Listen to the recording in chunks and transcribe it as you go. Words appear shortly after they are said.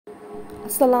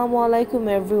Assalamualaikum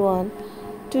everyone.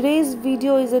 Today's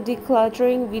video is a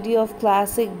decluttering video of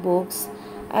classic books.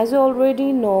 As you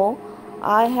already know,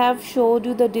 I have showed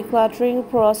you the decluttering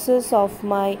process of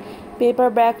my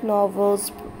paperback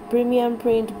novels, premium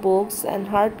print books and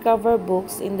hardcover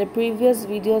books in the previous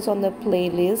videos on the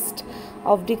playlist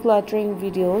of decluttering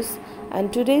videos,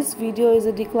 and today's video is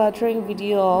a decluttering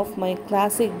video of my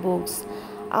classic books.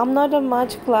 I'm not a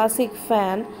much classic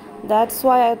fan. That's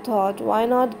why I thought, why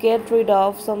not get rid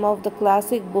of some of the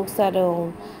classic books that I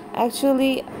own.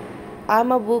 Actually,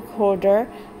 I'm a book hoarder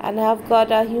and have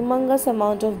got a humongous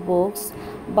amount of books,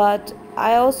 but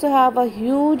I also have a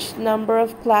huge number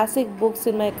of classic books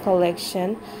in my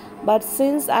collection. But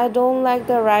since I don't like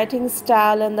the writing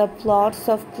style and the plots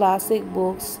of classic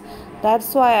books,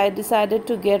 that's why I decided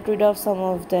to get rid of some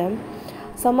of them.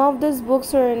 Some of these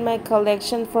books were in my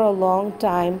collection for a long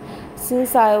time,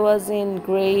 since I was in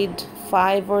grade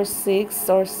 5 or 6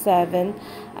 or 7,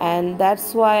 and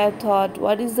that's why I thought,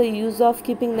 what is the use of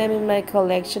keeping them in my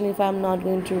collection if I'm not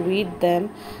going to read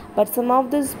them. But some of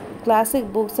these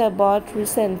classic books I bought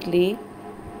recently.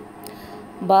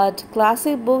 But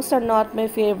classic books are not my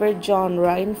favorite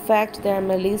genre. In fact, they are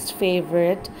my least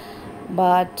favorite.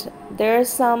 But there are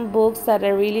some books that I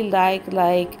really like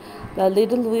The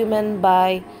Little Women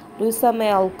by Louisa May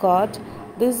Alcott.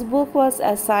 This book was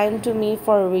assigned to me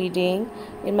for reading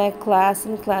in my class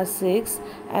in class 6,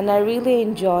 and I really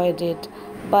enjoyed it.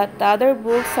 But the other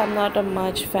books I'm not a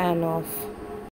much fan of.